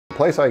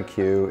Place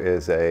IQ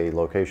is a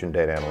location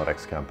data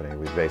analytics company.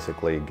 We've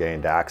basically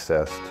gained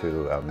access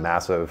to a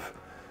massive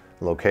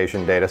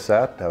location data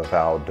set of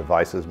how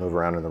devices move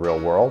around in the real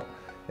world.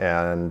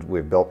 And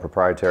we've built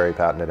proprietary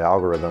patented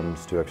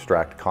algorithms to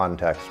extract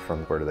context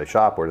from where do they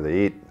shop, where do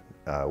they eat,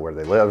 where do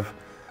they live,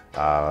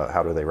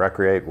 how do they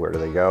recreate, where do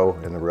they go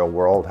in the real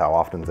world, how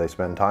often do they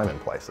spend time in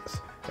places.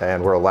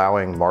 And we're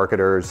allowing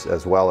marketers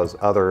as well as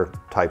other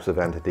types of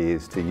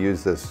entities to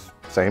use this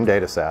same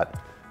data set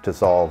to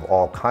solve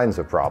all kinds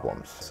of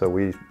problems. So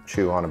we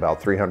chew on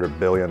about 300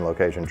 billion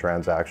location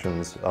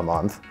transactions a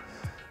month.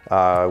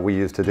 We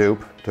use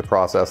Hadoop to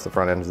process the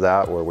front ends of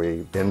that, where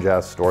we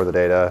ingest, store the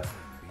data,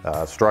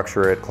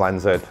 structure it,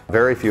 cleanse it.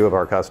 Very few of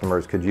our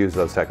customers could use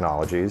those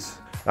technologies.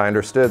 I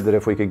understood that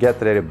if we could get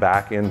the data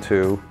back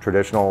into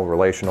traditional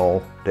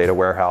relational data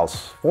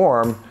warehouse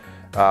form,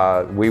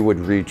 we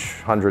would reach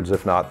hundreds,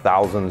 if not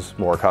thousands,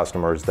 more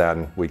customers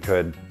than we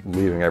could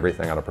leaving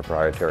everything on a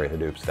proprietary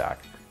Hadoop stack.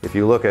 If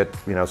you look at,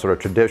 sort of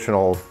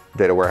traditional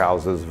data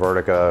warehouses,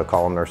 Vertica,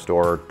 columnar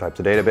store types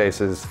of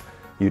databases,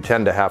 you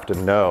tend to have to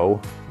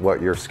know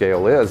what your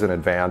scale is in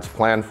advance,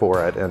 plan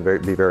for it, and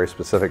be very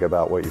specific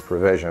about what you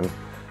provision.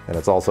 And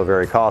it's also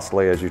very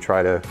costly as you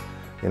try to,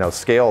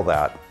 scale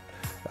that.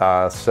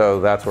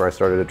 So that's where I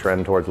started to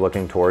trend towards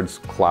looking towards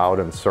cloud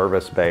and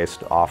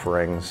service-based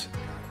offerings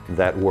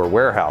that were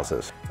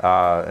warehouses.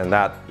 And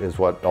that is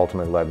what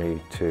ultimately led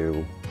me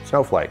to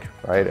Snowflake,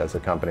 right? As a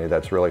company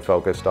that's really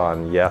focused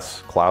on,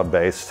 yes,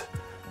 cloud-based,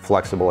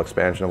 flexible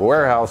expansion of a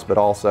warehouse, but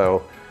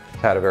also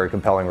had a very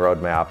compelling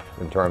roadmap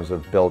in terms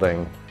of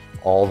building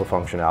all the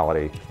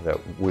functionality that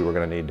we were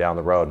going to need down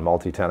the road,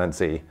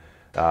 multi-tenancy,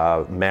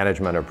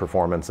 management of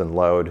performance and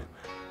load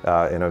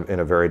in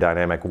a very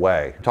dynamic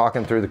way.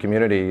 Talking through the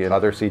community and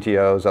other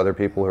CTOs, other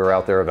people who are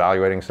out there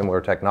evaluating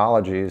similar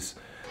technologies,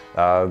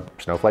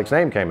 Snowflake's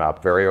name came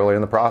up very early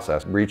in the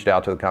process. Reached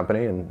out to the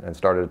company and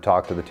started to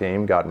talk to the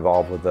team, got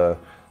involved with the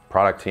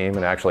product team,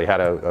 and actually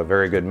had a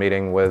very good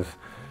meeting with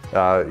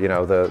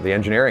the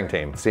engineering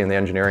team. Seeing the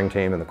engineering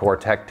team and the core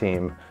tech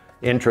team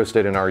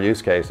interested in our use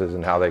cases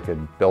and how they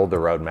could build the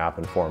roadmap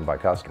informed by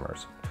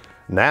customers.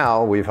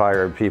 Now we've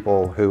hired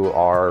people who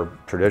are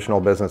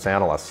traditional business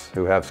analysts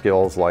who have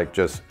skills like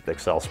just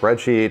Excel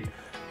spreadsheet,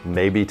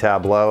 maybe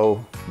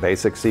Tableau,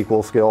 basic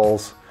SQL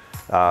skills.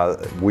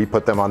 We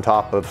put them on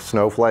top of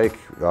Snowflake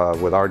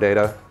with our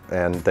data,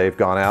 and they've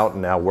gone out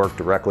and now work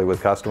directly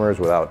with customers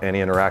without any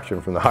interaction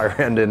from the higher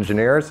end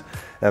engineers.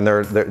 And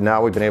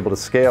now we've been able to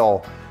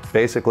scale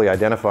basically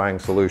identifying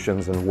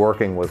solutions and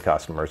working with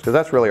customers, because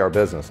that's really our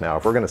business now.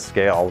 If we're going to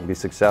scale, be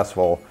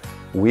successful,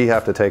 we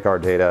have to take our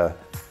data,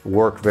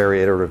 work very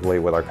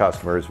iteratively with our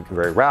customers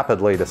very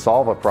rapidly to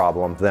solve a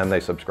problem, then they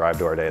subscribe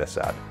to our data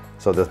set.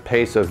 So the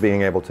pace of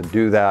being able to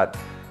do that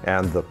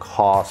and the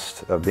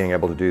cost of being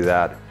able to do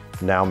that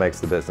now makes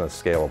the business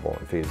scalable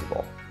and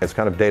feasible. It's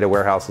kind of data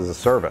warehouse as a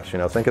service.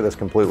 Think of this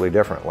completely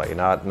differently.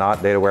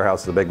 Not data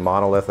warehouse as a big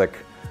monolithic,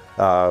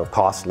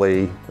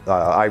 costly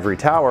ivory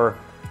tower,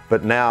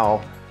 but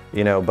now,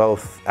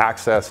 both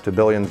access to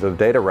billions of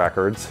data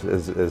records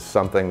is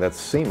something that's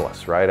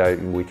seamless, right?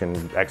 We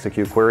can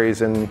execute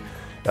queries in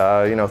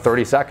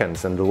 30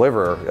 seconds and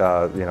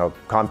deliver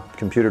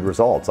computed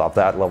results off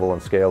that level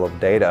and scale of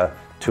data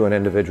to an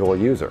individual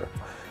user.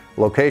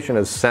 Location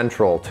is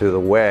central to the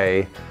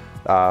way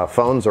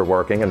phones are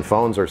working, and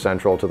phones are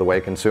central to the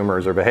way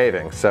consumers are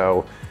behaving.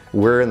 So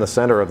we're in the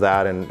center of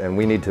that, and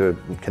we need to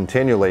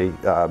continually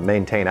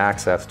maintain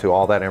access to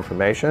all that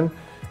information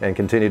and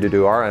continue to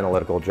do our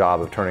analytical job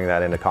of turning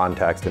that into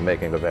context and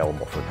making it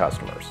available for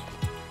customers.